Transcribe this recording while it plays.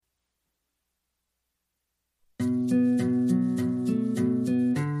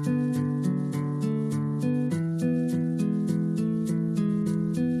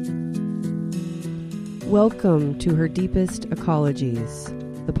Welcome to Her Deepest Ecologies,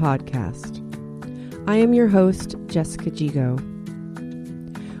 the podcast. I am your host, Jessica Gigo.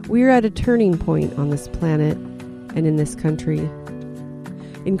 We are at a turning point on this planet and in this country.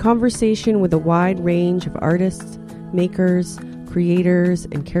 In conversation with a wide range of artists, makers, creators,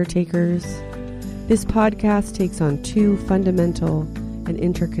 and caretakers, this podcast takes on two fundamental and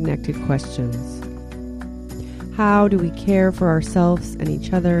interconnected questions. How do we care for ourselves and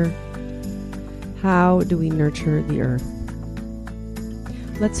each other? How do we nurture the earth?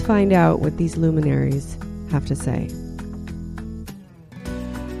 Let's find out what these luminaries have to say.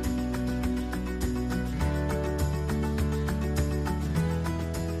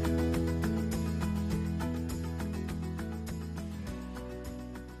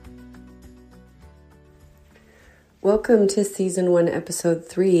 Welcome to Season 1, Episode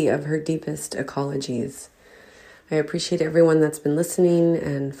 3 of Her Deepest Ecologies. I appreciate everyone that's been listening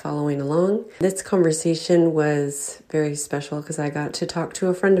and following along. This conversation was very special because I got to talk to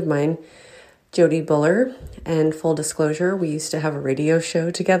a friend of mine, Jodie Buller, and full disclosure, we used to have a radio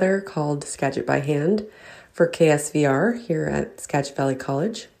show together called Skagit by Hand for KSVR here at Skagit Valley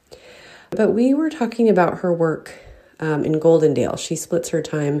College. But we were talking about her work in Goldendale. She splits her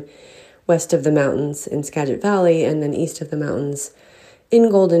time west of the mountains in Skagit Valley and then east of the mountains in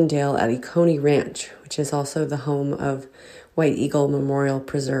Goldendale at Oconee Ranch, which is also the home of White Eagle Memorial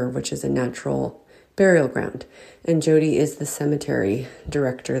Preserve, which is a natural burial ground. And Jodie is the cemetery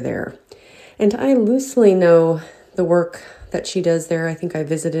director there. And I loosely know the work that she does there. I think I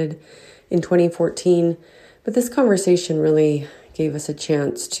visited in 2014, but this conversation really gave us a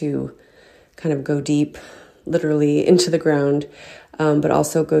chance to kind of go deep, literally into the ground, but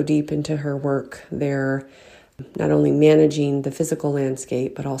also go deep into her work there, not only managing the physical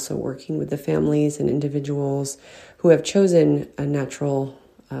landscape, but also working with the families and individuals who have chosen a natural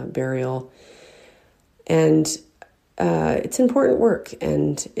burial. And it's important work,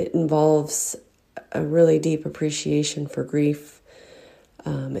 and it involves a really deep appreciation for grief.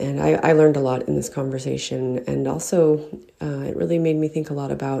 And I learned a lot in this conversation, and also it really made me think a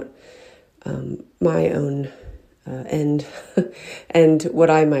lot about my own end and what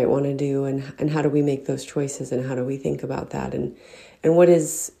I might want to do, and how do we make those choices, and how do we think about that, and what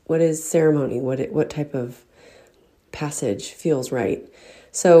is ceremony, what type of passage feels right.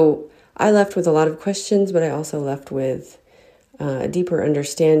 So I left with a lot of questions, but I also left with a deeper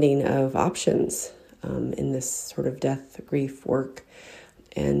understanding of options in this sort of death grief work.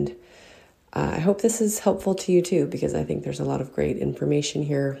 And I hope this is helpful to you too, because I think there's a lot of great information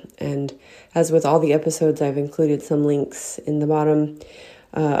here. And as with all the episodes, I've included some links in the bottom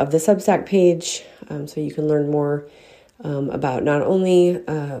of the Substack page, so you can learn more about not only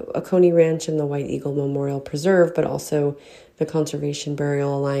Oconee Ranch and the White Eagle Memorial Preserve, but also the Conservation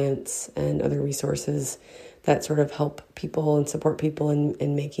Burial Alliance and other resources that sort of help people and support people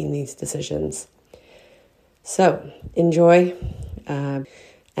in making these decisions. So enjoy.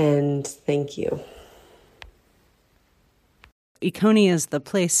 And thank you. Oconee is the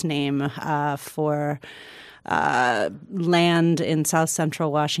place name for land in south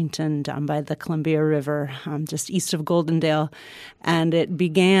central Washington down by the Columbia River, just east of Goldendale. And it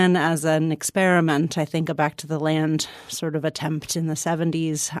began as an experiment, I think, a back to the land sort of attempt in the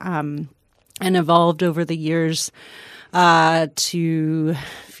 70s, and evolved over the years to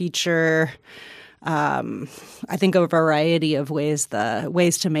feature I think a variety of ways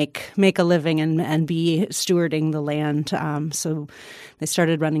to make a living and be stewarding the land. So they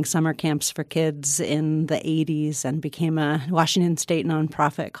started running summer camps for kids in the 80s and became a Washington state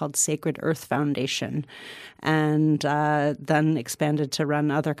nonprofit called Sacred Earth Foundation, and then expanded to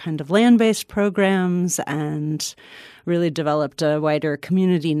run other kind of land-based programs and really developed a wider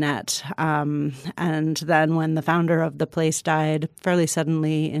community net. And then when the founder of the place died fairly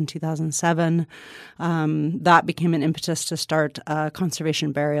suddenly in 2007, that became an impetus to start a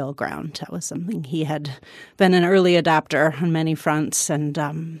conservation burial ground. That was something he had been an early adapter on many fronts, and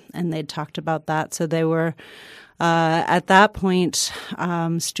they'd talked about that. So they were at that point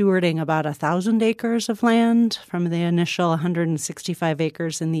stewarding about 1,000 acres of land from the initial 165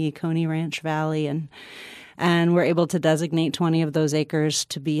 acres in the Oconee Ranch Valley, and we're able to designate 20 of those acres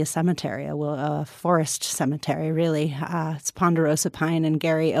to be a cemetery, a forest cemetery, really. It's ponderosa pine and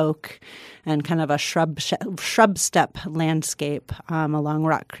Gary oak, and kind of a shrub steppe landscape along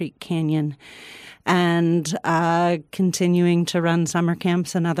Rock Creek Canyon. And continuing to run summer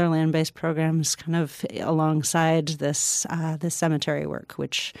camps and other land-based programs kind of alongside this cemetery work,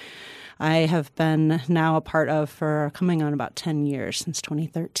 which I have been now a part of for coming on about 10 years, since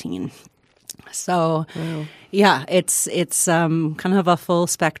 2013. So, Wow. yeah, it's kind of a full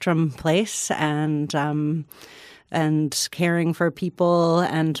spectrum place, and caring for people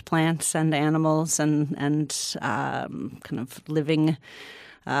and plants and animals, and kind of living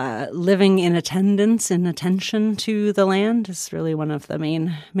in attendance, in attention to the land is really one of the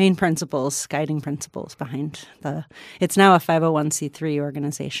main principles, guiding principles behind the. It's now a 501c3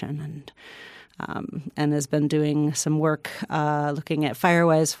 organization, and has been doing some work looking at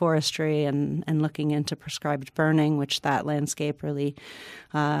fire-wise forestry and looking into prescribed burning, which that landscape really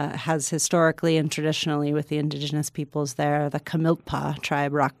has historically and traditionally with the indigenous peoples there, the Kamiltpa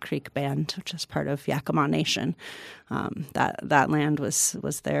tribe Rock Creek Band, which is part of Yakima Nation. That land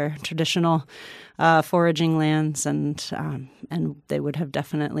was their traditional foraging lands, and they would have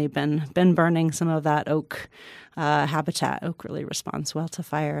definitely been burning some of that oak habitat. Oak really responds well to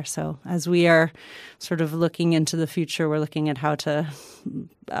fire. So as we are sort of looking into the future, we're looking at how to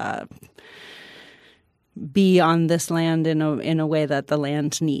be on this land in a way that the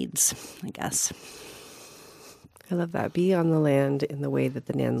land needs, I guess. I love that. Be on the land in the way that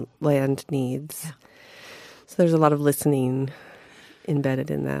the land needs. Yeah. So there's a lot of listening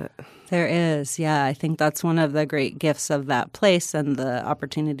embedded in that. There is, yeah. I think that's one of the great gifts of that place, and the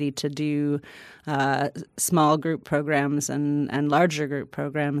opportunity to do small group programs and larger group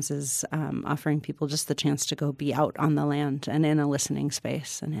programs is offering people just the chance to go be out on the land and in a listening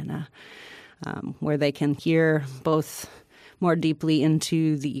space, and in a where they can hear both more deeply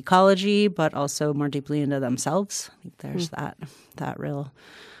into the ecology, but also more deeply into themselves. I think there's that real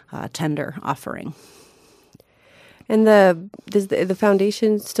tender offering. And the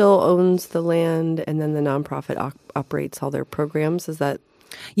foundation still owns the land, and then the nonprofit operates all their programs. Is that?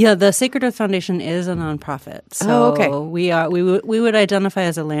 Yeah, the Sacred Earth Foundation is a nonprofit. So okay. we would identify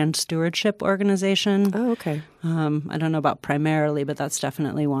as a land stewardship organization. Oh, okay. I don't know about primarily, but that's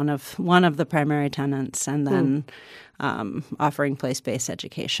definitely one of the primary tenets. And then offering place-based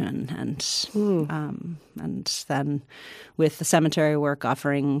education, and then with the cemetery work,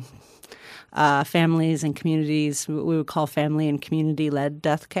 offering families and communities, we would call family and community-led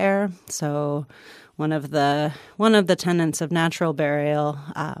death care. So one of the tenets of natural burial,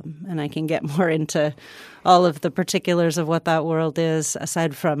 and I can get more into all of the particulars of what that world is,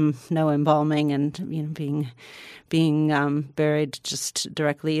 aside from no embalming and being buried just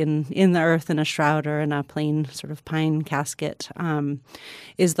directly in the earth in a shroud or in a plain sort of pine casket,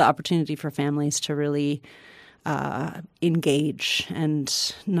 is the opportunity for families to really engage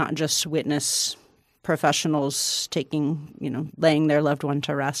and not just witness professionals laying their loved one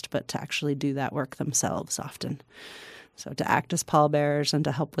to rest, but to actually do that work themselves often. So to act as pallbearers and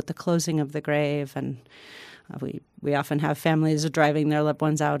to help with the closing of the grave. And we often have families driving their loved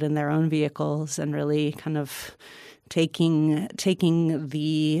ones out in their own vehicles and really kind of taking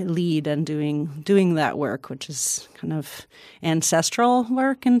the lead and doing that work, which is kind of ancestral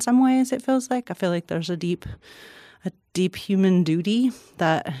work in some ways. It feels like I feel like there's a deep human duty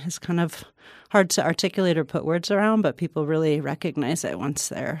that is kind of hard to articulate or put words around, but people really recognize it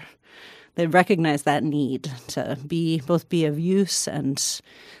once they recognize that need to both be of use, and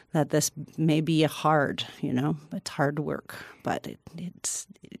that this may be it's hard work, but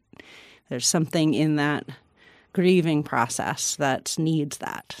there's something in that grieving process that needs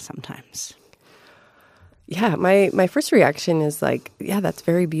that sometimes. Yeah, my first reaction is like, yeah, that's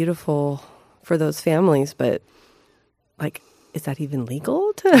very beautiful for those families, but like, is that even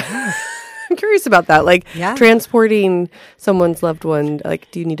legal to? I'm curious about that. Like, transporting someone's loved one, like,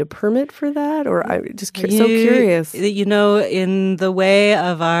 do you need a permit for that? Or I'm just so curious. In the way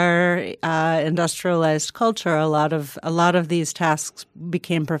of our industrialized culture, a lot of these tasks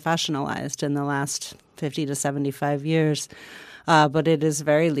became professionalized in the last 50 to 75 years. But it is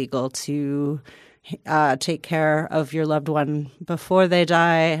very legal to take care of your loved one before they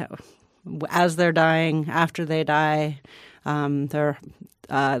die, as they're dying, after they die. The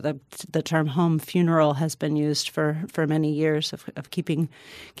term home funeral has been used for many years of keeping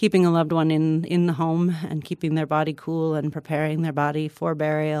a loved one in the home and keeping their body cool and preparing their body for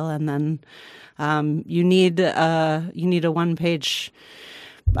burial. And then you need a one-page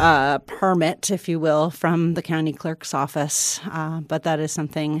permit, if you will, from the county clerk's office. But that is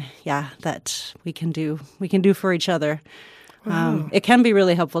something, that we can do for each other. Wow. It can be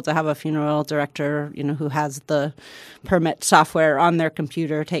really helpful to have a funeral director, who has the permit software on their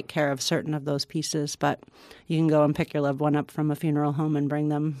computer, take care of certain of those pieces. But you can go and pick your loved one up from a funeral home and bring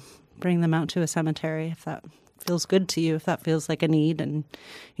them out to a cemetery if that feels good to you, if that feels like a need, and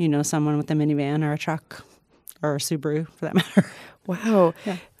someone with a minivan or a truck or a Subaru for that matter. Wow.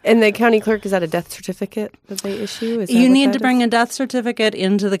 Yeah. And the county clerk, is that a death certificate that they issue? Is that You what need that to bring is? a death certificate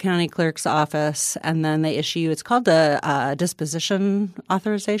into the county clerk's office, and then they issue, it's called a disposition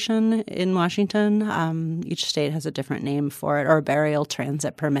authorization in Washington. Each state has a different name for it, or a burial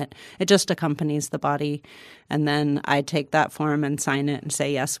transit permit. It just accompanies the body. And then I take that form and sign it and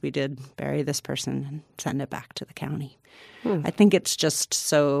say, yes, we did bury this person, and send it back to the county. I think it's just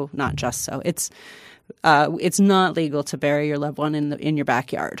so, not just so, it's not legal to bury your loved one in your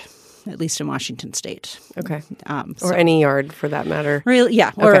backyard, at least in Washington State. Okay. So Or any yard for that matter. really, yeah,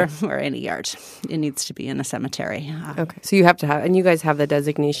 Okay. or any yard. It needs to be in a cemetery. Okay. So you have to have, and you guys have the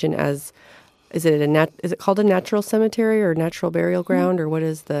designation as, is it called a natural cemetery or natural burial ground, or what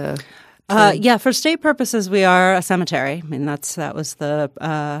is the? Yeah, for state purposes, we are a cemetery. I mean, that was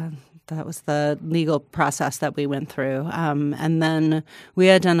the legal process that we went through. And then we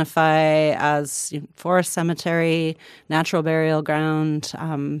identify as forest cemetery, natural burial ground.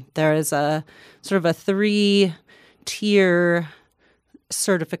 There is a sort of a 3-tier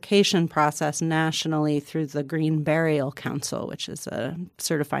certification process nationally through the Green Burial Council, which is a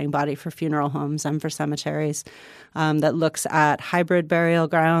certifying body for funeral homes and for cemeteries, that looks at hybrid burial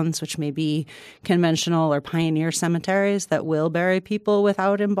grounds, which may be conventional or pioneer cemeteries that will bury people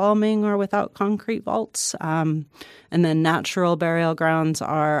without embalming or without concrete vaults. And then natural burial grounds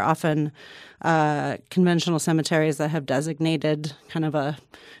are often conventional cemeteries that have designated kind of a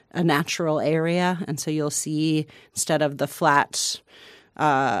natural area. And so you'll see, instead of the flat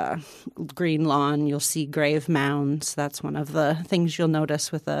green lawn, you'll see grave mounds. That's one of the things you'll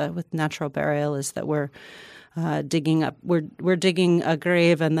notice with natural burial, is that we're digging a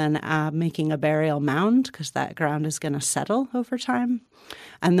grave and then making a burial mound, because that ground is going to settle over time.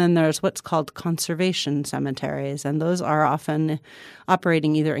 And then there's what's called conservation cemeteries, and those are often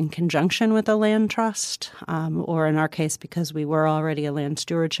operating either in conjunction with a land trust, or in our case, because we were already a land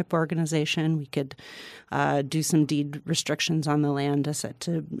stewardship organization, we could do some deed restrictions on the land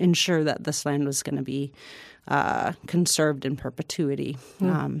to ensure that this land was going to be conserved in perpetuity.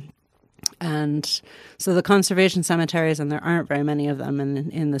 And so the conservation cemeteries, and there aren't very many of them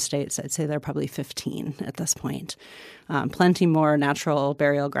in the States, I'd say there are probably 15 at this point. Plenty more natural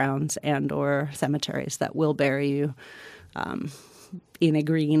burial grounds and or cemeteries that will bury you in a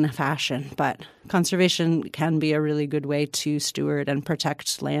green fashion. But conservation can be a really good way to steward and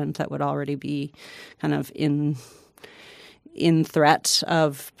protect land that would already be kind of in threat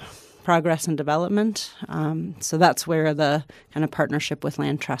of progress and development. So that's where the kind of partnership with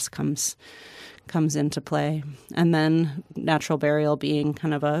land trust comes into play. And then natural burial being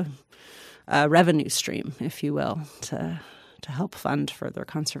kind of a revenue stream, if you will, to help fund further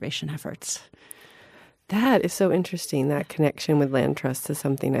conservation efforts. That is so interesting. That connection with land trusts is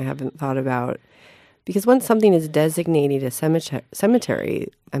something I haven't thought about. Because once something is designated a cemetery,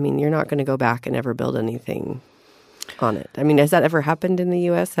 I mean, you're not going to go back and ever build anything on it. I mean, has that ever happened in the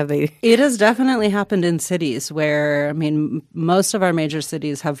U.S.? Have they? It has definitely happened in cities where, I mean, most of our major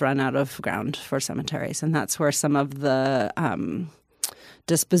cities have run out of ground for cemeteries, and that's where some of the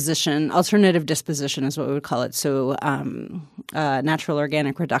alternative disposition is what we would call it. So natural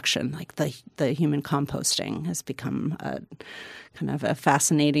organic reduction, like the human composting, has become a kind of a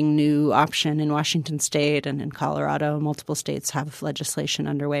fascinating new option in Washington State and in Colorado. Multiple states have legislation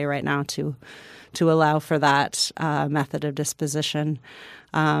underway right now to allow for that method of disposition,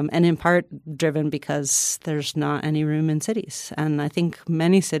 and in part driven because there's not any room in cities. And I think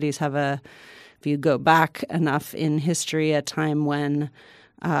many cities have if you go back enough in history, a time when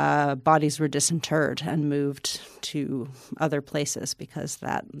bodies were disinterred and moved to other places because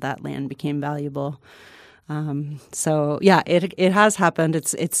that land became valuable. So yeah, it has happened.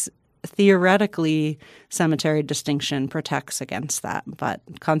 It's theoretically, cemetery distinction protects against that, but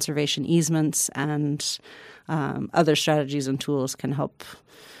conservation easements and other strategies and tools can help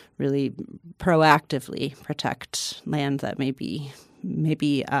really proactively protect land that may be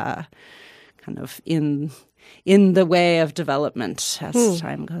kind of in the way of development as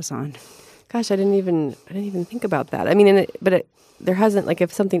time goes on. Gosh, I didn't even think about that. I mean, there hasn't, like,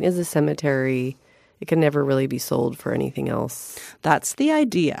 if something is a cemetery, it can never really be sold for anything else. That's the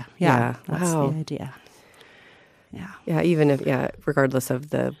idea. Yeah. That's Wow. the idea. Yeah. Yeah, even if, regardless of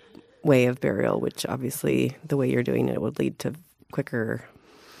the way of burial, which obviously the way you're doing it would lead to quicker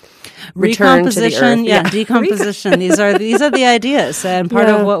return to the earth. Yeah, decomposition. These are the ideas. And part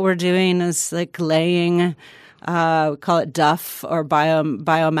of what we're doing is like laying, we call it duff or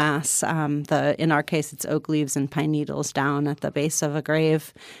biomass. In our case, it's oak leaves and pine needles down at the base of a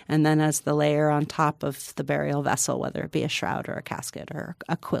grave, and then as the layer on top of the burial vessel, whether it be a shroud or a casket or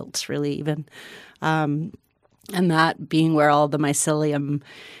a quilt, really even. And that being where all the mycelium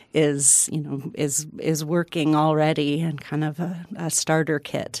is working already, and kind of a starter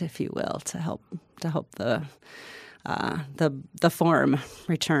kit, if you will, to help the form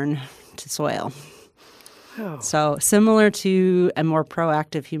return to soil. Oh. So similar to a more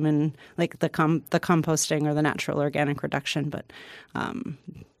proactive human, like the composting or the natural organic reduction, but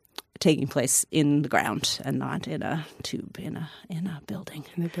taking place in the ground and not in a tube in a building.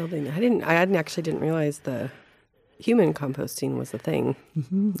 In the building, I actually didn't realize the human composting was a thing.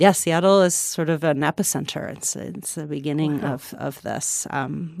 Mm-hmm. Yeah, Seattle is sort of an epicenter. It's the beginning of this.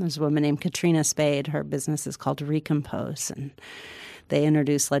 There's a woman named Katrina Spade. Her business is called Recompose, and they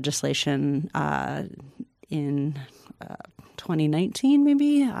introduced legislation in 2019,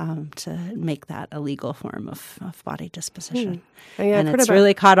 maybe, to make that a legal form of body disposition. And it's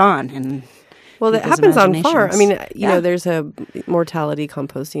really caught on. And well, that happens on farm. I mean, you know, there's a mortality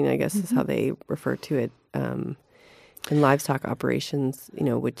composting, I guess, is how they refer to it. In livestock operations, you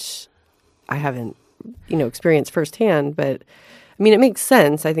know, which I haven't, experienced firsthand, but I mean, it makes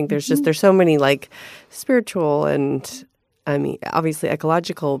sense. I think there's so many like spiritual and, I mean, obviously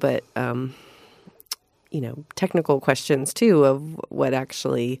ecological, but, technical questions too of what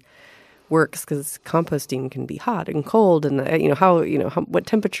actually works, because composting can be hot and cold, and what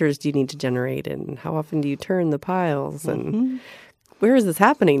temperatures do you need to generate, and how often do you turn the piles, and where is this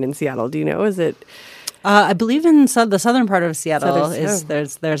happening in Seattle? Do you know? Is it? I believe in the southern part of Seattle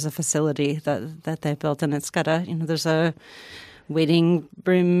there's a facility that they built, and it's got there's a waiting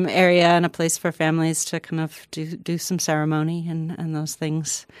room area and a place for families to kind of do some ceremony and those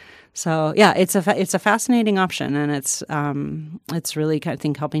things. So yeah, it's a fascinating option, and it's really, I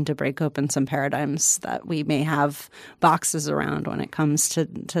think, helping to break open some paradigms that we may have boxes around when it comes to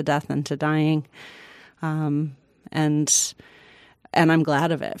death and to dying, and I'm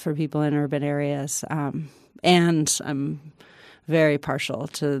glad of it for people in urban areas. And I'm very partial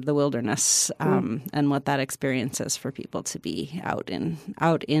to the wilderness and what that experience is for people to be out in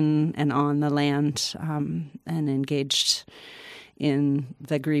and on the land, and engaged in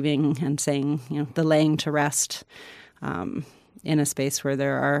the grieving and saying, the laying to rest, in a space where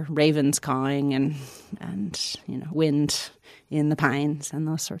there are ravens cawing and wind in the pines and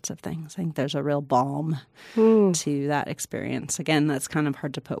those sorts of things. I think there's a real balm to that experience. Again, that's kind of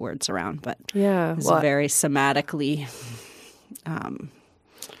hard to put words around, but it's very somatically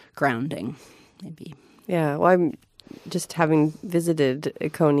grounding, maybe. Yeah, well, I'm just having visited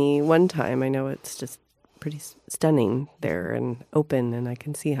Coney one time. I know it's just pretty stunning there and open, and I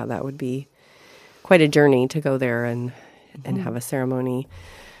can see how that would be quite a journey to go there and have a ceremony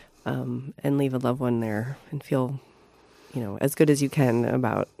and leave a loved one there and feel as good as you can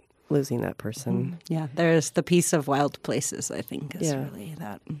about losing that person. Yeah, there's the piece of wild places, I think, is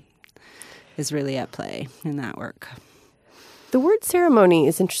really at play in that work. The word ceremony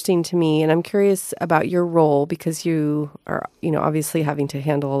is interesting to me, and I'm curious about your role, because you are, obviously having to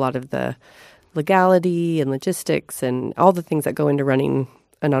handle a lot of the legality and logistics and all the things that go into running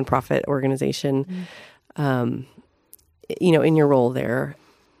a nonprofit organization, in your role there.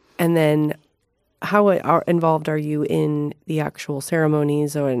 And then how involved are you in the actual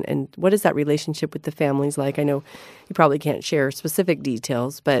ceremonies, and what is that relationship with the families like? I know you probably can't share specific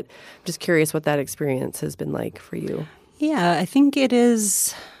details, but I'm just curious what that experience has been like for you. Yeah, I think it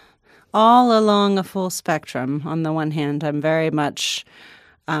is all along a full spectrum. On the one hand, I'm very much,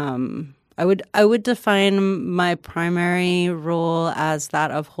 I would define my primary role as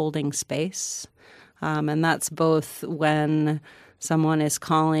that of holding space, and that's both when someone is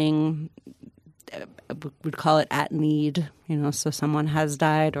calling. Would call it at need, so someone has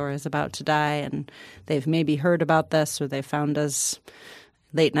died or is about to die, and they've maybe heard about this, or they found us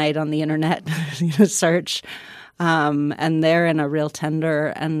late night on the internet, search, and they're in a real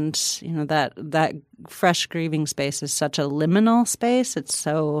tender, and that fresh grieving space is such a liminal space. It's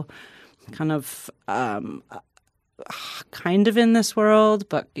so kind of in this world,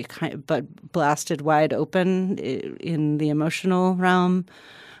 but blasted wide open in the emotional realm.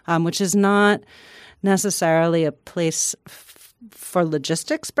 Which is not necessarily a place for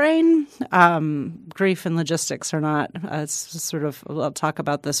logistics brain. Grief and logistics are not I'll talk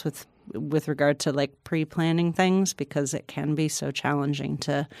about this with regard to like pre-planning things, because it can be so challenging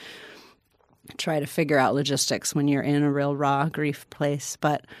to try to figure out logistics when you're in a real raw grief place.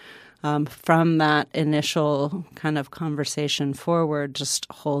 But from that initial kind of conversation forward, just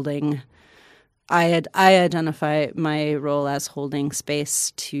holding I identify my role as holding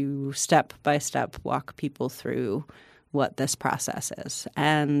space to step by step walk people through what this process is.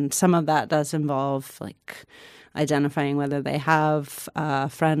 And some of that does involve like identifying whether they have a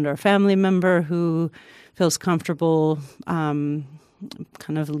friend or family member who feels comfortable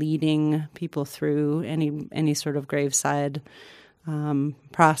kind of leading people through any sort of graveside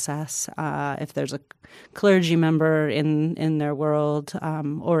process. If there's a clergy member in their world,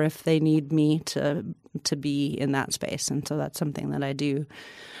 or if they need me to be in that space. And so that's something that I do,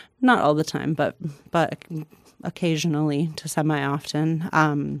 not all the time, but occasionally to semi-often.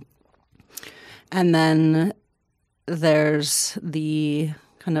 And then there's the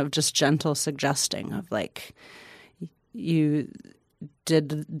kind of just gentle suggesting of like,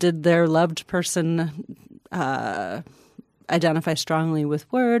 did their loved person identify strongly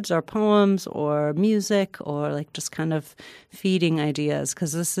with words or poems or music, or like just kind of feeding ideas,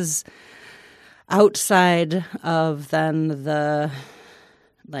 because this is outside of then the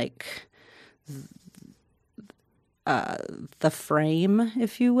like the frame,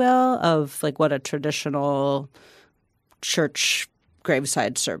 if you will, of like what a traditional church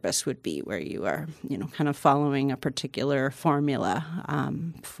graveside service would be, where you are, kind of following a particular formula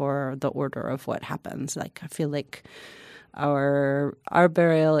for the order of what happens. Like, I feel like our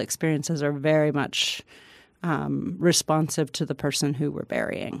burial experiences are very much responsive to the person who we're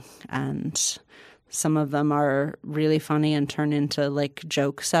burying, and some of them are really funny and turn into like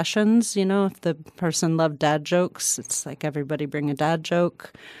joke sessions. If the person loved dad jokes, it's like everybody bring a dad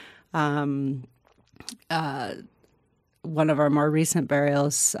joke. One of our more recent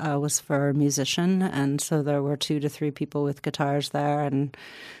burials was for a musician, and so there were 2 to 3 people with guitars there, and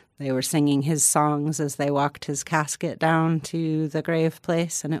they were singing his songs as they walked his casket down to the grave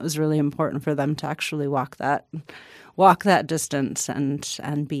place, and it was really important for them to actually walk that distance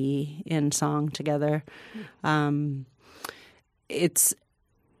and be in song together. It's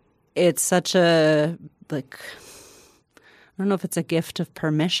such a, like, I don't know if it's a gift of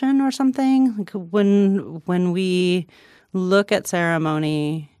permission or something. Like when we look at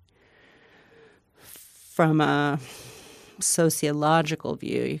ceremony from a sociological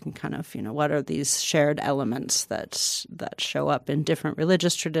view, you can kind of, what are these shared elements that show up in different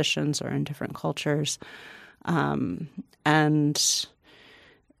religious traditions or in different cultures, and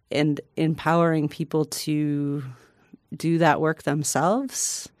empowering people to do that work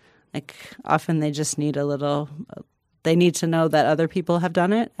themselves. Like, often they just need they need to know that other people have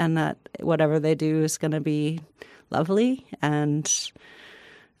done it and that whatever they do is going to be lovely. And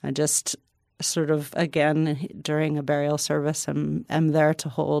I just sort of, again, during a burial service, am there to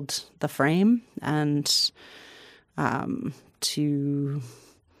hold the frame and to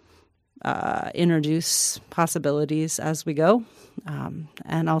introduce possibilities as we go,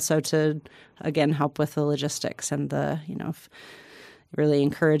 and also to, again, help with the logistics and the, really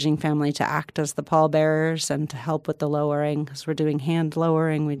encouraging family to act as the pallbearers and to help with the lowering, because we're doing hand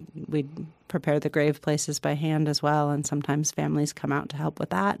lowering. We prepare the grave places by hand as well, and sometimes families come out to help with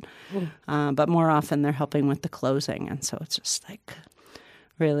that. But more often they're helping with the closing, and so it's just like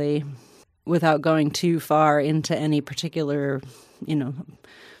really, without going too far into any particular,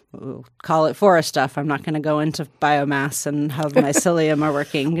 we'll call it forest stuff. I'm not going to go into biomass and how the mycelium are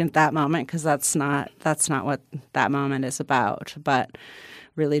working at that moment, because that's not what that moment is about. But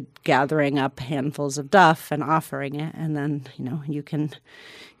really gathering up handfuls of duff and offering it, and then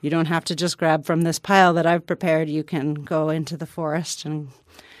you don't have to just grab from this pile that I've prepared. You can go into the forest and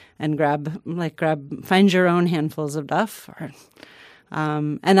find your own handfuls of duff.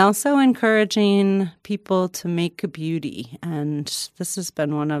 And also encouraging people to make beauty. And this has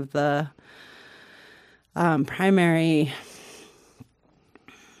been one of the primary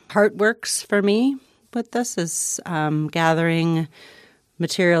heartworks for me with this, is gathering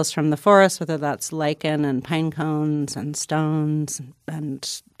materials from the forest, whether that's lichen and pine cones and stones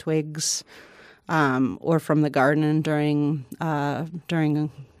and twigs, or from the garden during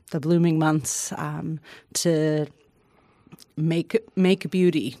the blooming months, to make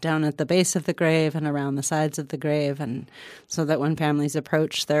beauty down at the base of the grave and around the sides of the grave, and so that when families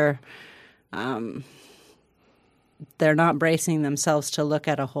approach, they're not bracing themselves to look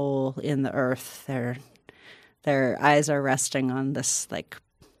at a hole in the earth. Their eyes are resting on this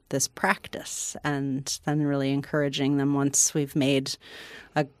practice, and then really encouraging them, once we've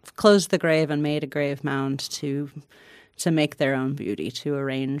closed the grave and made a grave mound, to make their own beauty, to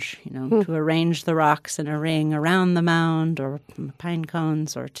arrange the rocks in a ring around the mound, or pine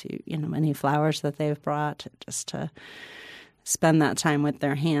cones, or to, any flowers that they've brought, just to spend that time with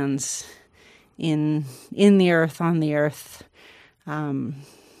their hands in the earth, on the earth.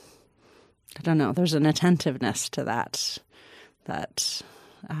 I don't know, there's an attentiveness to that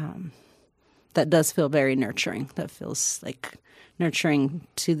that does feel very nurturing. That feels like nurturing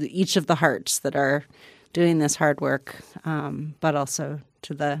to each of the hearts that are doing this hard work, but also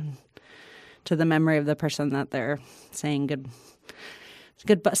to the memory of the person that they're saying goodbye.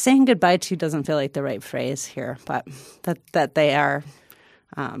 Saying goodbye to doesn't feel like the right phrase here, but that they are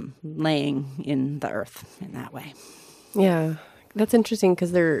laying in the earth in that way. Yeah, that's interesting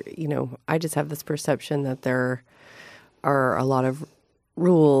because I just have this perception that there are a lot of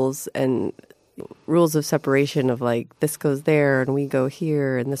rules of separation of like this goes there and we go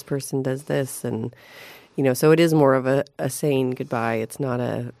here and this person does this and so it is more of a saying goodbye. It's not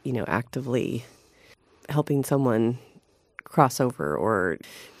a actively helping someone cross over or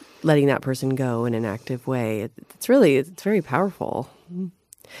letting that person go in an active way. It's very powerful.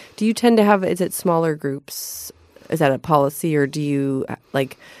 Do you tend to have, is it smaller groups? Is that a policy, or do you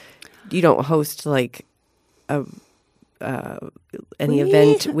you don't host like any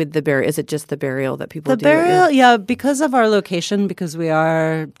event with the burial? Is it just the burial that people do? The burial, yeah, because of our location, because we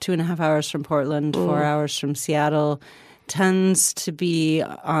are 2.5 hours from Portland, 4 hours from Seattle, tends to be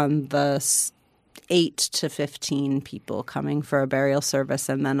on the 8 to 15 people coming for a burial service,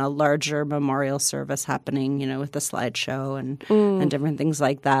 and then a larger memorial service happening, with the slideshow and different things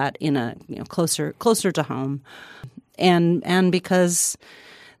like that in a closer to home, and because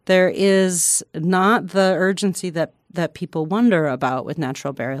there is not the urgency that people wonder about with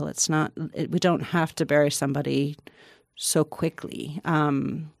natural burial. We don't have to bury somebody so quickly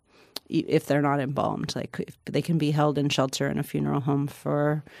if they're not embalmed. Like they can be held in shelter in a funeral home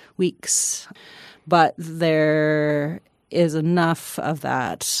for weeks. But there is enough of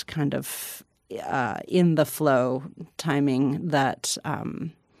that kind of in the flow timing that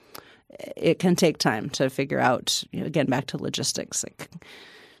it can take time to figure out, again, back to logistics, like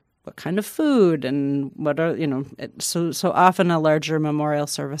what kind of food and what are, so often a larger memorial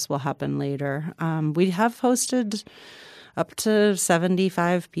service will happen later. We have hosted up to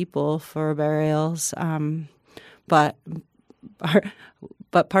 75 people for burials, but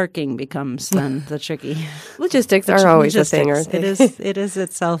parking becomes then the tricky. Logistics are always a thing, aren't they? It is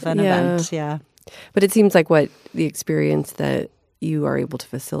itself an event, yeah. But it seems like what the experience that you are able to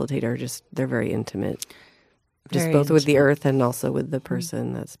facilitate they're very intimate. Just both with the earth and also with the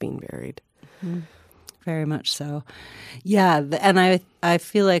person that's being buried. Very much so. Yeah, and I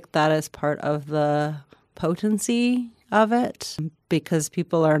feel like that is part of the potency of it, because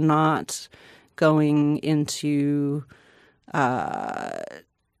people are not going into that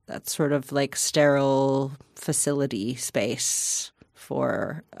sort of like sterile facility space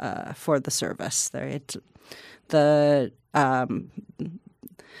for the service.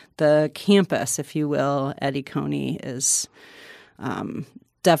 The campus, if you will, at Oconee is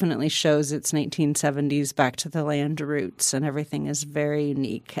definitely shows its 1970s back to the land roots, and everything is very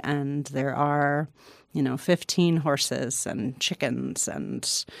unique. And there are, 15 horses and chickens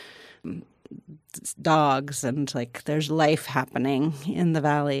and dogs, and like there's life happening in the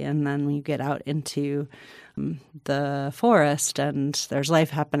valley. And then when you get out into the forest, and there's life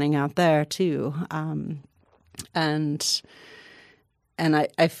happening out there too. And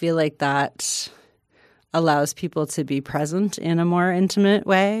I feel like that allows people to be present in a more intimate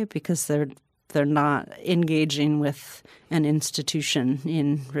way, because they're not engaging with an institution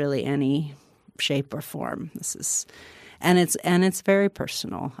in really any shape or form. And it's very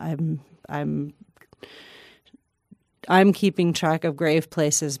personal. I'm keeping track of grave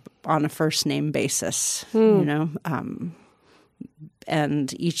places on a first name basis,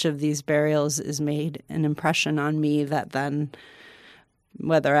 and each of these burials is made an impression on me that then,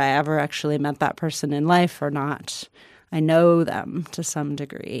 whether I ever actually met that person in life or not, I know them to some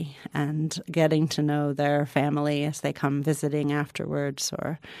degree, and getting to know their family as they come visiting afterwards,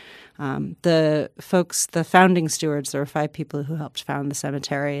 or the founding stewards. There were 5 people who helped found the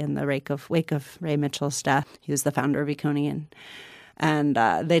cemetery in the wake of Ray Mitchell's death. He was the founder of Oconee, and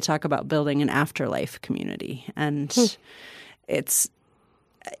they talk about building an afterlife community, and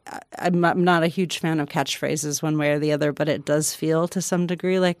I'm not a huge fan of catchphrases one way or the other, but it does feel to some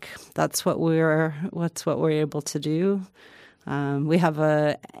degree like that's what we're able to do. We have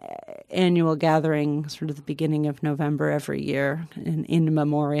a annual gathering sort of the beginning of November every year in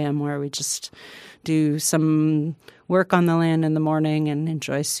memoriam, where we just do some work on the land in the morning and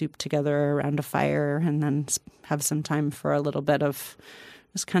enjoy soup together around a fire, and then have some time for a little bit of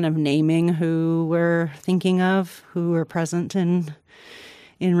just kind of naming who we're thinking of, who we're present in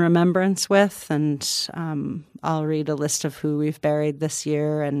remembrance with, and I'll read a list of who we've buried this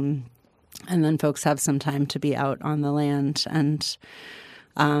year, and then folks have some time to be out on the land, and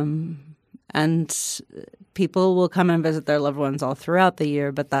And people will come and visit their loved ones all throughout the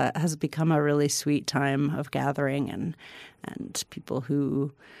year, but that has become a really sweet time of gathering and people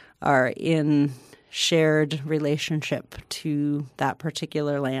who are in shared relationship to that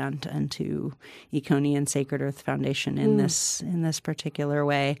particular land and to Econian Sacred Earth Foundation in this particular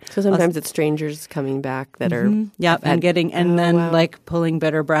way. So sometimes it's strangers coming back that are like pulling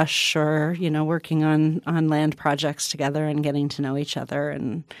bitter brush or working on land projects together and getting to know each other,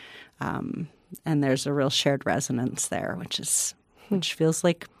 and there's a real shared resonance there, which feels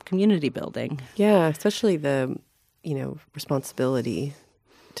like community building. Yeah, especially the responsibility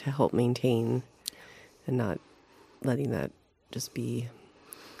to help maintain. And not letting that just be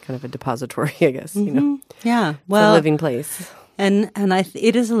kind of a depository, I guess. Yeah, well, it's a living place, and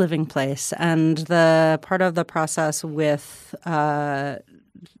it is a living place. And the part of the process with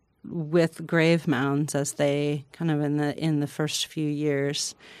grave mounds, as they kind of in the first few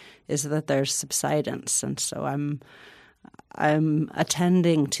years, is that there's subsidence, and so I'm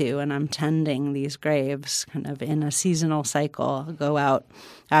attending to and I'm tending these graves kind of in a seasonal cycle. I'll go out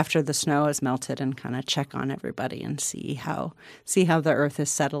after the snow has melted and kind of check on everybody and see how the earth is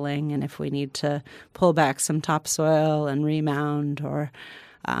settling, and if we need to pull back some topsoil and remound or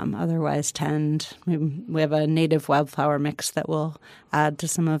otherwise tend. We have a native wildflower mix that we'll add to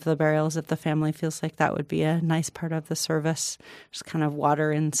some of the burials if the family feels like that would be a nice part of the service. Just kind of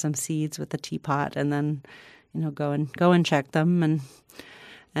water in some seeds with a teapot and then go and check them,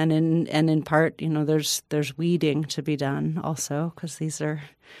 and in part, there's weeding to be done also, because these are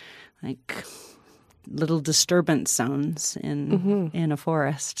like little disturbance zones in a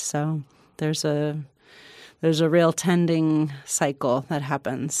forest. So there's a real tending cycle that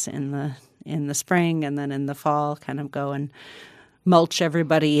happens in the spring, and then in the fall, kind of go and mulch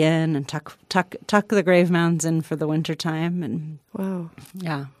everybody in and tuck the grave mounds in for the wintertime. And wow,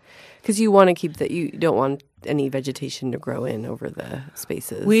 yeah. Because you want to keep that, you don't want any vegetation to grow in over the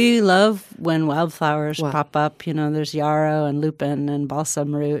spaces. We love when wildflowers pop up. There's yarrow and lupin and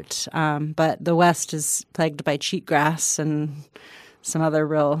balsam root. But the West is plagued by cheatgrass and some other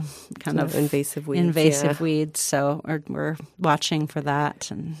real kind of invasive weeds. So we're watching for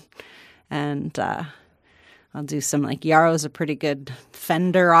that. And I'll do some, yarrow's a pretty good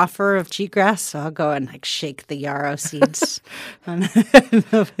fender offer of cheatgrass, so I'll go and shake the yarrow seeds in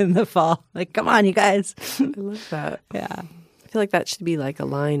the fall. Come on, you guys. I love that. Yeah. I feel like that should be a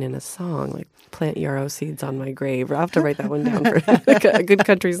line in a song, plant yarrow seeds on my grave. I'll have to write that one down for a good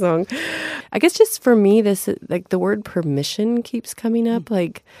country song. I guess just for me, this the word permission keeps coming up.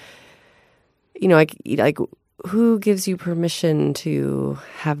 Who gives you permission to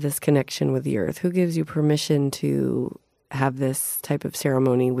have this connection with the earth? Who gives you permission to have this type of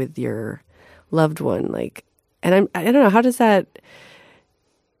ceremony with your loved one? And I don't know, how does that?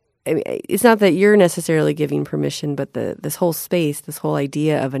 I mean, it's not that you're necessarily giving permission, but this whole space, this whole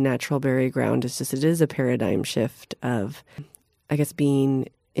idea of a natural burial ground it is a paradigm shift of, I guess, being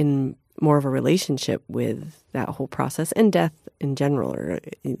in more of a relationship with that whole process and death in general, or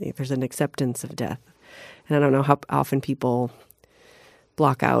there's an acceptance of death. And I don't know how often people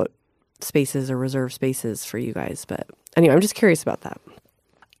block out spaces or reserve spaces for you guys, but anyway, I'm just curious about that.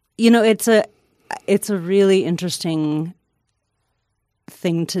 It's a really interesting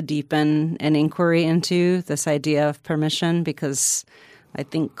thing to deepen an inquiry into, this idea of permission, because I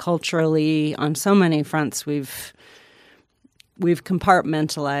think culturally on so many fronts we've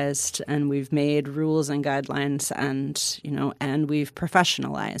compartmentalized and we've made rules and guidelines and we've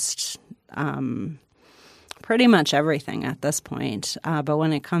professionalized pretty much everything at this point. But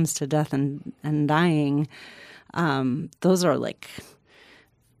when it comes to death and dying, those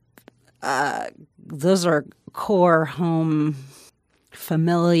are core home,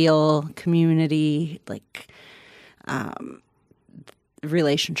 familial, community,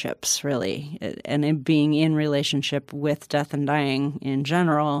 relationships, really. And in being in relationship with death and dying in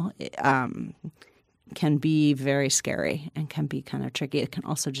general can be very scary and can be kind of tricky. It can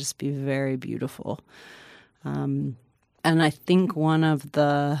also just be very beautiful. And I think one of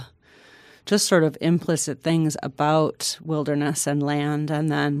the just sort of implicit things about wilderness and land,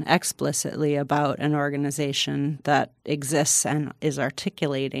 and then explicitly about an organization that exists and is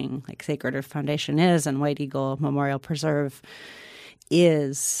articulating, like Sacred Earth Foundation is, and White Eagle Memorial Preserve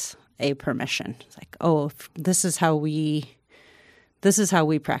is a permission. It's this is how we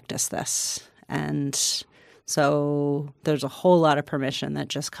practice this. And so there's a whole lot of permission that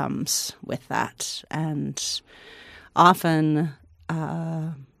just comes with that. And often,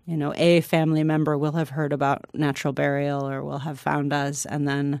 a family member will have heard about natural burial or will have found us, and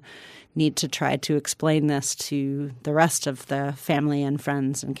then need to try to explain this to the rest of the family and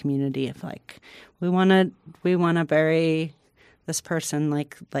friends and community of like, we want to bury this person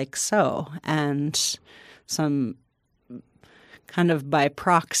like so, and some kind of by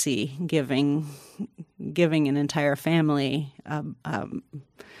proxy giving an entire family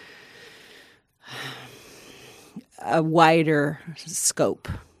a wider scope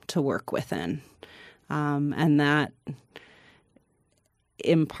to work within, and that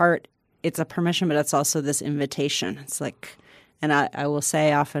in part it's a permission, but it's also this invitation. It's like, and I will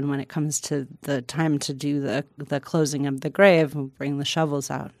say often when it comes to the time to do the closing of the grave, we'll bring the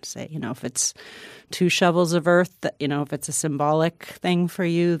shovels out and say, if it's 2 shovels of earth, if it's a symbolic thing for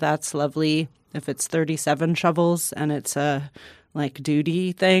you, that's lovely. If it's 37 shovels and it's a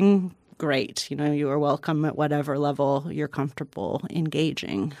duty thing, great. You are welcome at whatever level you're comfortable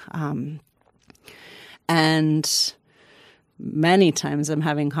engaging. And many times I'm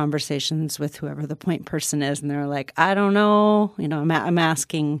having conversations with whoever the point person is, and they're like, I don't know. I'm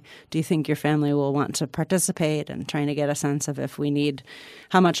asking, do you think your family will want to participate, and trying to get a sense of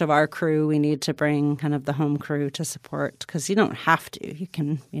how much of our crew we need to bring, kind of the home crew to support, because you don't have to. You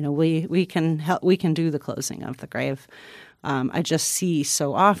can, we can help. We can do the closing of the grave. I just see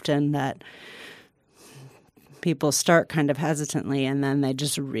so often that people start kind of hesitantly, and then they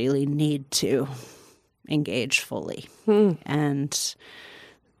just really need to engage fully. And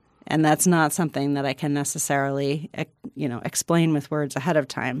that's not something that I can necessarily, explain with words ahead of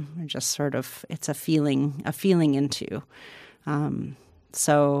time. Just sort of, it's a feeling into.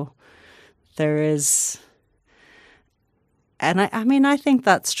 So there is, and I think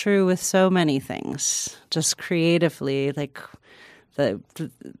that's true with so many things, just creatively, like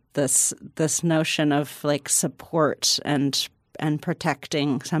this notion of like support and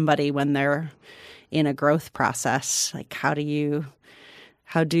protecting somebody when they're in a growth process. Like, how do you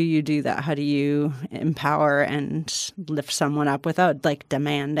do that? How do you empower and lift someone up without like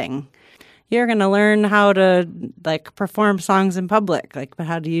demanding? You're going to learn how to like perform songs in public. Like, but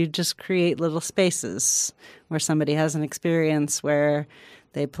how do you just create little spaces where somebody has an experience where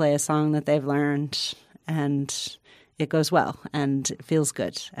they play a song that they've learned and it goes well and it feels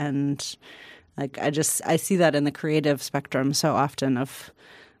good. And like, I see that in the creative spectrum so often of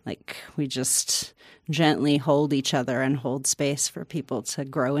like, we just gently hold each other and hold space for people to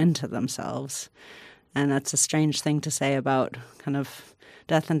grow into themselves. And that's a strange thing to say about kind of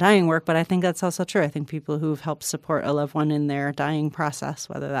death and dying work, but I think that's also true. I think people who've helped support a loved one in their dying process,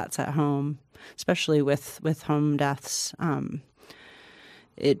 whether that's at home, especially with home deaths,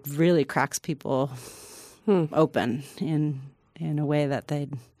 it really cracks people open in a way that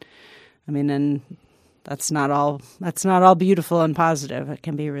and that's not all beautiful and positive. It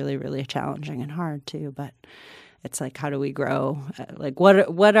can be really, really challenging and hard too. But it's like, how do we grow? Like,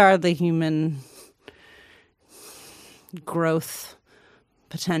 what are the human growth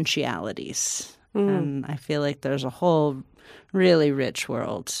potentialities? And I feel like there's a whole really rich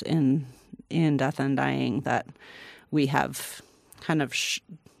world in death and dying that we have kind of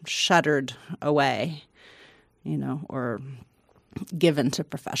shuttered away, or given to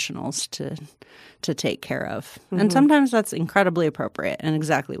professionals to take care of. And sometimes that's incredibly appropriate and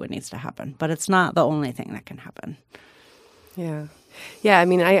exactly what needs to happen, but it's not the only thing that can happen. Yeah. Yeah,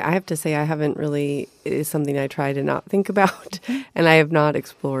 I have to say I haven't really, it is something I try to not think about, and I have not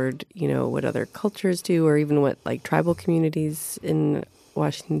explored, what other cultures do, or even what like tribal communities in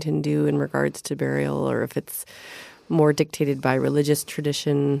Washington do in regards to burial, or if it's more dictated by religious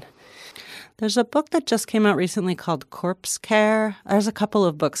tradition. There's a book that just came out recently called Corpse Care. There's a couple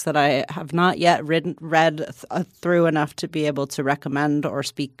of books that I have not yet read through enough to be able to recommend or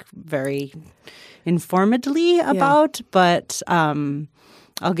speak very informedly about, but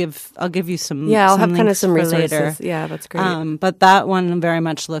I'll give you some. Yeah, I'll have kind of some resources. Later. Yeah, that's great. But that one very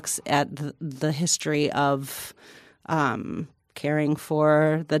much looks at the history of caring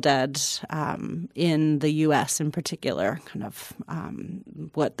for the dead in the U.S. in particular, kind of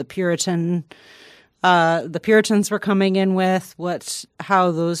what the Puritans were coming in with, how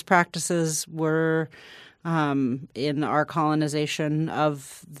those practices were in our colonization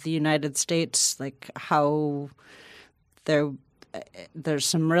of the United States, like how there's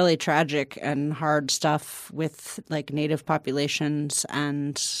some really tragic and hard stuff with like Native populations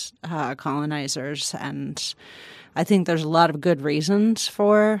and colonizers, and I think there's a lot of good reasons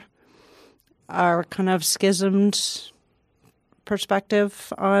for our kind of schismed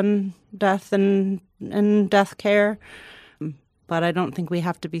perspective on death and death care, but I don't think we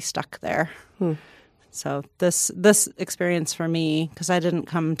have to be stuck there. So this experience for me, because I didn't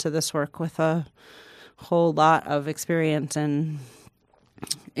come to this work with a whole lot of experience in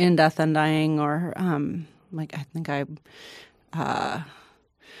death and dying, or I think I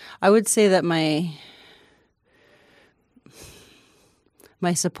would say that my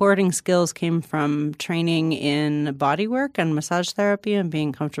supporting skills came from training in body work and massage therapy and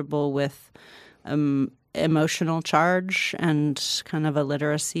being comfortable with emotional charge and kind of a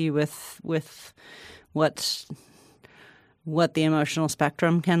literacy with what the emotional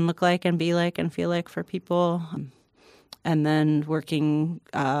spectrum can look like and be like and feel like for people. And then working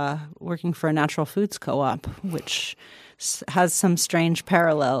for a natural foods co-op, which has some strange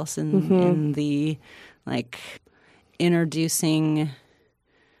parallels in the introducing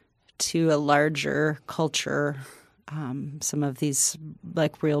to a larger culture some of these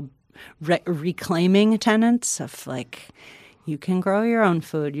real reclaiming tenets of you can grow your own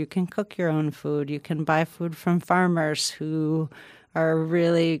food, you can cook your own food, you can buy food from farmers who are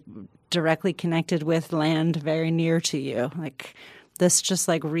really directly connected with land very near to you. This just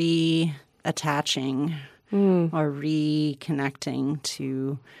reattaching or reconnecting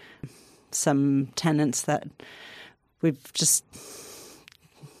to some tenets that we've just,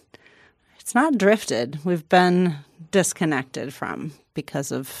 it's not drifted. We've been disconnected from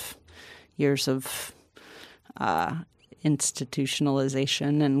because of years of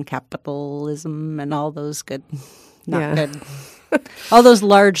institutionalization and capitalism and all those good, good, all those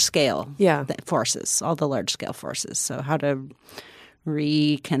large scale forces, all the large scale forces. So how to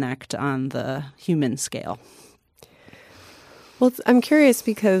reconnect on the human scale. Well, I'm curious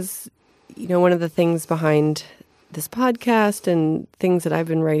because, one of the things behind this podcast and things that I've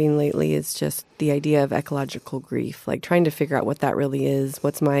been writing lately is just the idea of ecological grief, trying to figure out what that really is.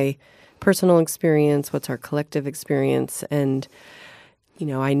 What's my personal experience? What's our collective experience? And,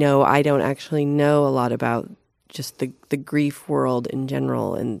 I know I don't actually know a lot about just the grief world in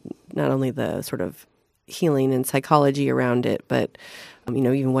general, and not only the sort of healing and psychology around it, but,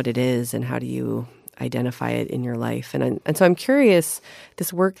 even what it is and how do you identify it in your life. And so I'm curious,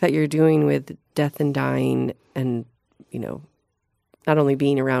 this work that you're doing with death and dying and, not only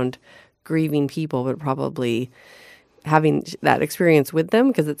being around grieving people, but probably having that experience with them,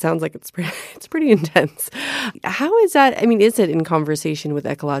 because it sounds like it's pretty intense. How is that? Is it in conversation with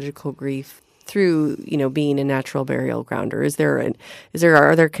ecological grief through, being a natural burial ground, or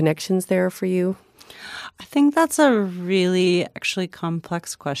are there connections there for you? I think that's a really actually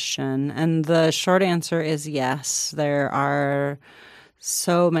complex question. And the short answer is yes. There are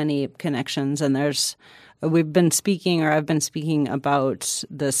so many connections. And I've been speaking about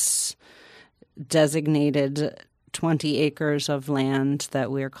this designated 20 acres of land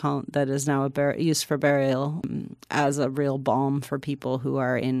that is now used for burial as a real balm for people who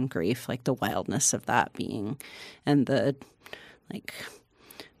are in grief, the wildness of that being, and the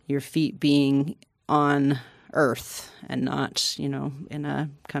your feet being on earth and not, in a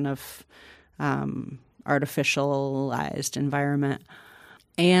kind of artificialized environment.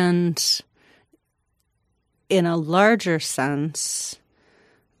 And in a larger sense,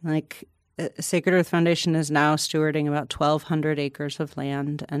 Sacred Earth Foundation is now stewarding about 1,200 acres of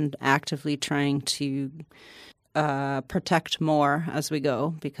land and actively trying to protect more as we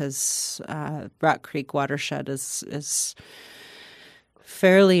go, because Rock Creek watershed is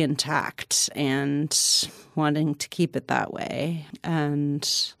fairly intact and wanting to keep it that way.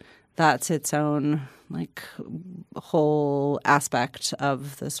 And that's its own whole aspect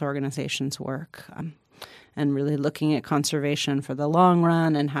of this organization's work. And really looking at conservation for the long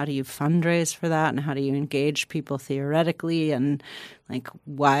run, and how do you fundraise for that, and how do you engage people theoretically, and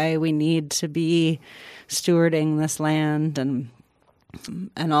why we need to be stewarding this land, and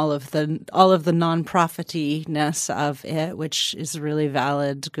all of the non-profity-ness of it, which is really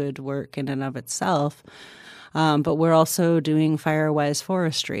valid, good work in and of itself. But we're also doing fire-wise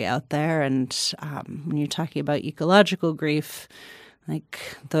forestry out there, and when you're talking about ecological grief,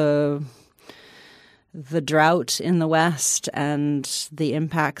 the drought in the West and the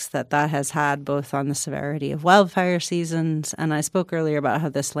impacts that has had both on the severity of wildfire seasons. And I spoke earlier about how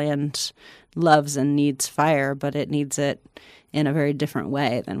this land loves and needs fire, but it needs it in a very different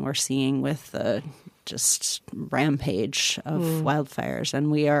way than we're seeing with the just rampage of wildfires.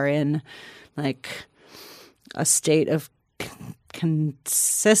 And we are in a state of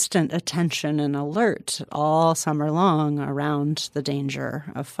consistent attention and alert all summer long around the danger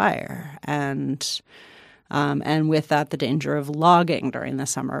of fire, and with that, the danger of logging during the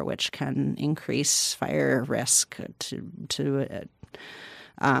summer, which can increase fire risk to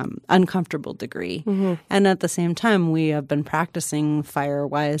uncomfortable degree. And at the same time, we have been practicing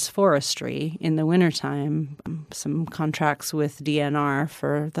fire-wise forestry in the wintertime. Some contracts with DNR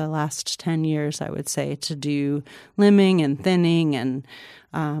for the last 10 years, I would say, to do limbing and thinning and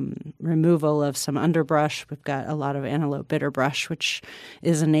removal of some underbrush. We've got a lot of antelope bitterbrush, which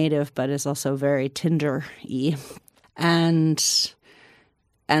is a native but is also very tinder-y. And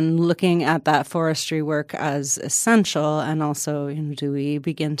looking at that forestry work as essential, and also, do we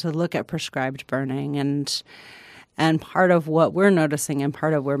begin to look at prescribed burning? And part of what we're noticing, and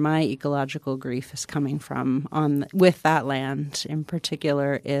part of where my ecological grief is coming from with that land in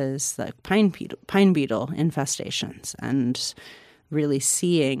particular, is the pine beetle infestations, and really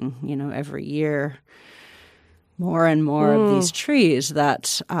seeing, every year more and more of these trees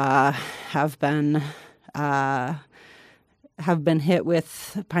that have been hit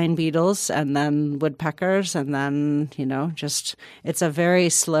with pine beetles and then woodpeckers, and then, it's a very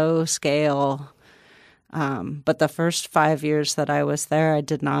slow scale. But the first 5 years that I was there, I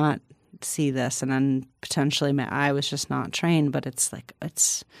did not see this. And then potentially my eye was just not trained, but it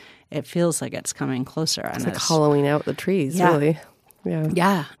feels like it's coming closer. It's like hollowing out the trees, really. Yeah.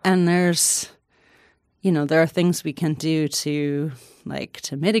 Yeah. And there's, there are things we can do to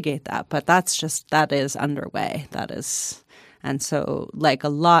mitigate that, but that is underway. And so, a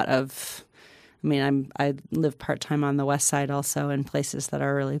lot of, I live part-time on the west side also in places that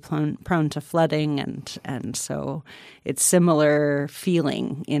are really prone to flooding. And so it's similar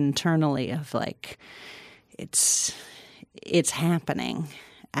feeling internally of it's happening,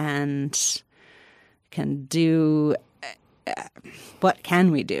 and can do, what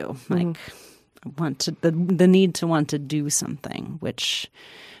can we do? The need to want to do something, which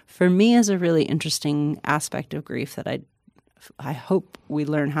for me is a really interesting aspect of grief that I hope we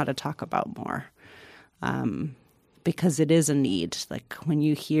learn how to talk about more, because it is a need. When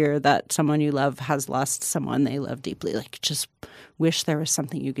you hear that someone you love has lost someone they love deeply, just wish there was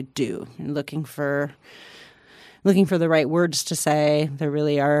something you could do. And looking for the right words to say. There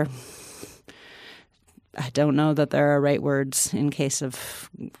really are. I don't know that there are right words in case of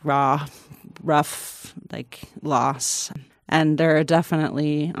rough loss. And there are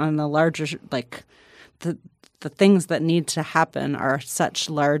definitely on the larger the things that need to happen are such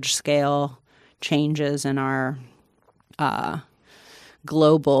large-scale changes in our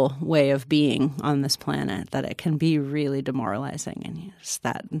global way of being on this planet that it can be really demoralizing. And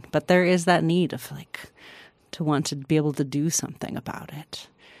but there is that need of to want to be able to do something about it.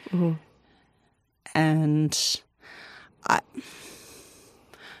 Mm-hmm. And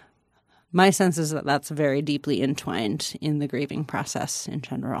my sense is that that's very deeply entwined in the grieving process in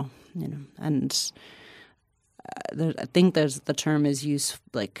general, and I think the term is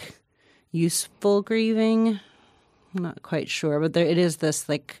useful grieving. I'm not quite sure, but it is this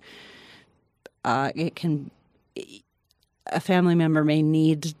it can. A family member may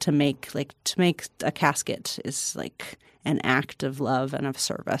need to make a casket is an act of love and of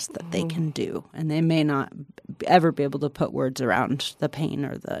service that they can do, and they may not ever be able to put words around the pain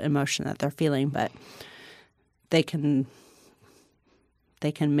or the emotion that they're feeling, but they can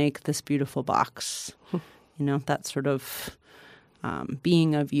make this beautiful box. That sort of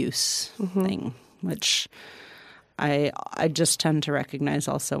being of use thing, which I just tend to recognize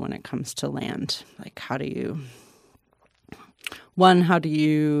also when it comes to land. How do you learn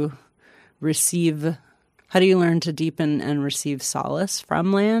to deepen and receive solace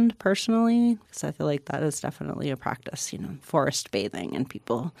from land personally? Because I feel like that is definitely a practice, forest bathing and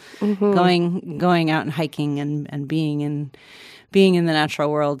people going out and hiking and being in the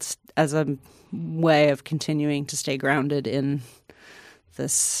natural world as a way of continuing to stay grounded in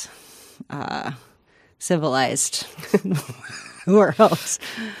this civilized world.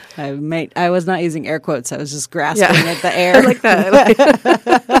 I was not using air quotes. I was just grasping at the air. I like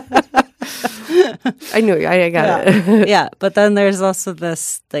that. I know. I got it. Yeah, but then there's also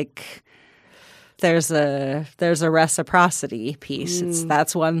this there's a reciprocity piece.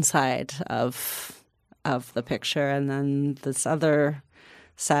 That's one side of the picture, and then this other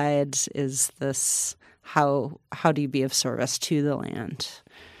side is this: how do you be of service to the land?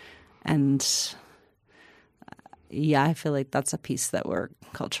 And I feel like that's a piece that we're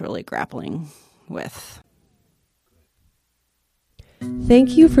culturally grappling with.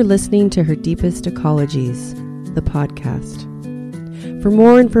 Thank you for listening to Her Deepest Ecologies, the podcast. For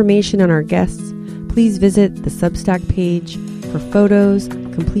more information on our guests, please visit the Substack page for photos,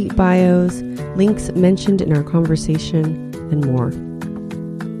 complete bios, links mentioned in our conversation, and more.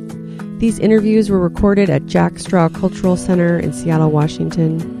 These interviews were recorded at Jack Straw Cultural Center in Seattle,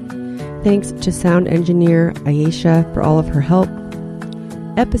 Washington. Thanks to sound engineer Ayesha for all of her help.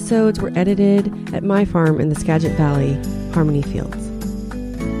 Episodes were edited at my farm in the Skagit Valley, Harmony Fields.